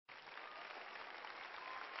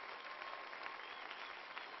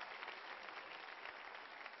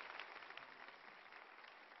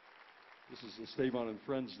This is Esteban and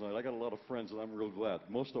Friends night. I got a lot of friends, and I'm real glad.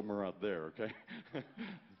 Most of them are out there, okay?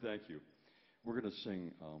 Thank you. We're going to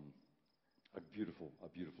sing a beautiful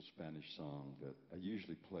Spanish song that I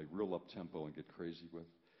usually play real up-tempo and get crazy with.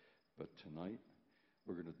 But tonight,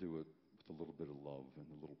 we're going to do it with a little bit of love and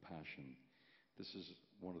a little passion. This is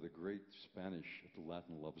one of the great Spanish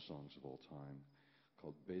Latin love songs of all time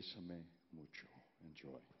called Besame Mucho.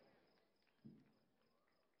 Enjoy.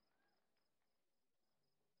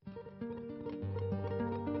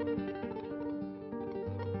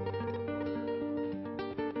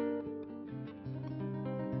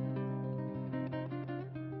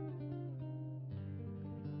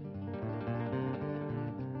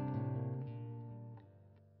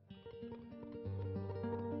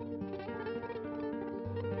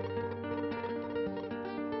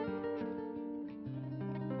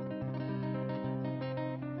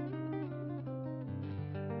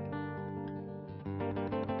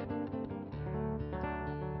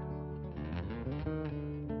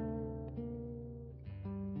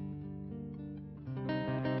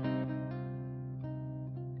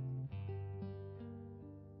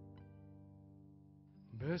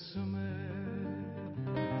 Bésame,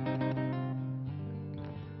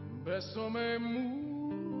 bésame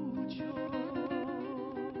mucho,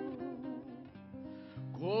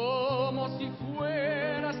 como si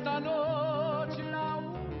fuera esta noche la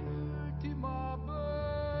última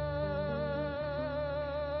vez.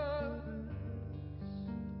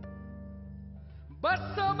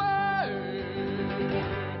 Bésame,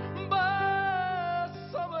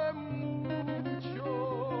 bésame mucho.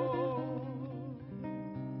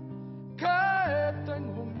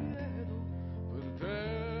 Tengo miedo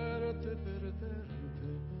perderte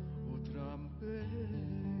otra vez.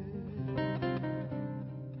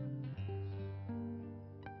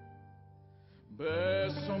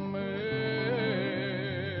 Bésame,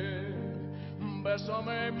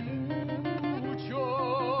 bésame mucho,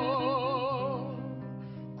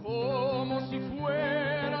 como si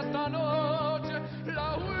fuera esta noche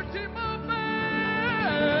la última vez.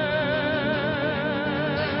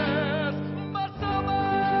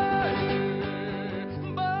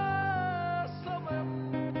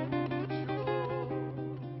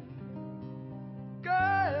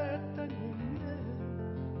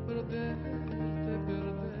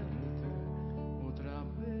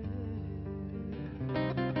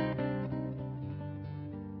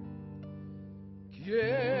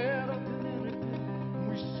 Quiero tenerte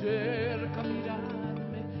muy cerca,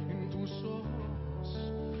 mirarme en tus ojos,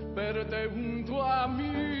 verte junto a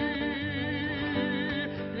mí.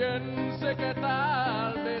 Piense que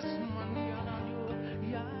tal vez mañana yo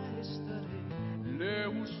ya estaré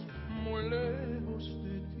lejos, muy lejos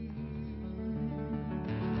de ti.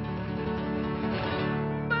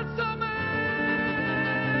 Bésame,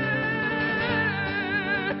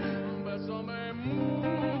 bésame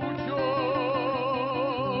mucho,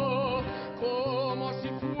 como si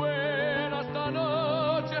fuera esta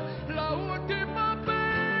noche la última vez.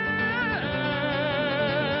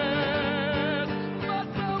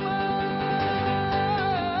 Bésame,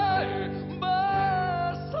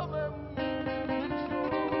 bésame mucho,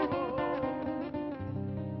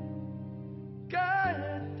 que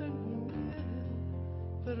tengo miedo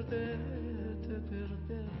perderte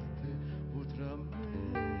otra vez.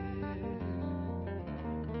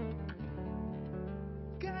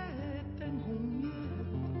 Que tengo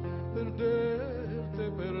miedo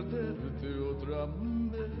perderte otra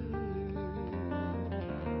vez.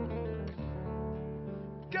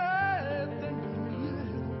 Que tengo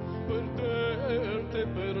miedo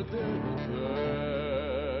perderte.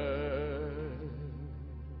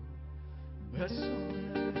 Bésame,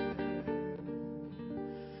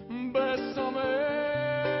 bésame.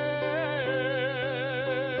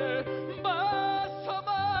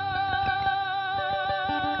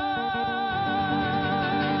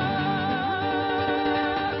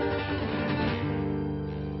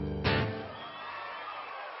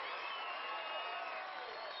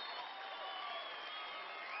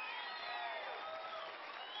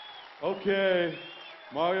 Okay,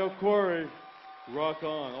 Mario Corry, rock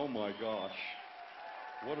on. Oh my gosh.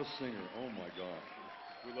 What a singer. Oh my gosh.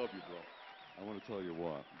 We love you, bro. I want to tell you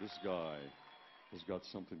what, this guy has got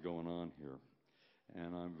something going on here.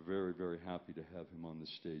 And I'm very, very happy to have him on the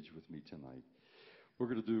stage with me tonight. We're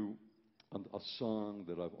going to do a song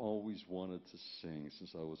that I've always wanted to sing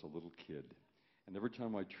since I was a little kid. And every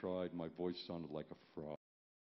time I tried, my voice sounded like a frog.